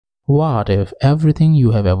What if everything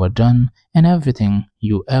you have ever done and everything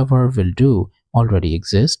you ever will do already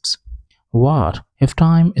exists? What if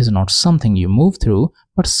time is not something you move through,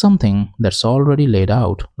 but something that's already laid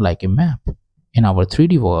out like a map? In our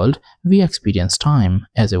 3D world, we experience time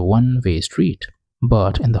as a one-way street.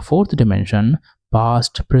 But in the fourth dimension,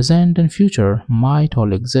 past, present, and future might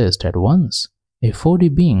all exist at once. A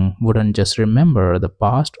 4D being wouldn't just remember the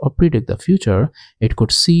past or predict the future, it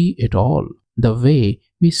could see it all, the way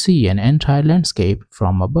we see an entire landscape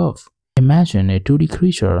from above. Imagine a 2D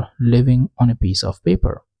creature living on a piece of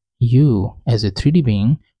paper. You, as a 3D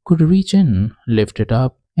being, could reach in, lift it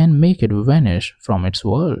up, and make it vanish from its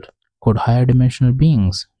world. Could higher dimensional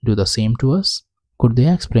beings do the same to us? Could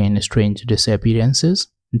they explain strange disappearances,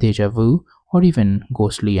 déjà vu, or even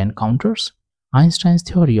ghostly encounters? Einstein's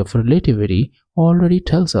theory of relativity already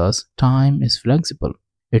tells us time is flexible.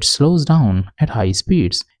 It slows down at high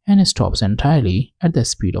speeds and stops entirely at the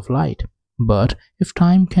speed of light. But if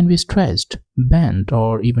time can be stretched, bent,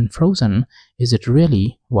 or even frozen, is it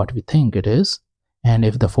really what we think it is? And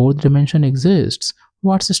if the fourth dimension exists,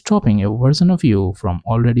 what's stopping a version of you from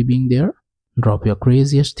already being there? Drop your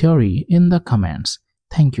craziest theory in the comments.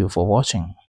 Thank you for watching.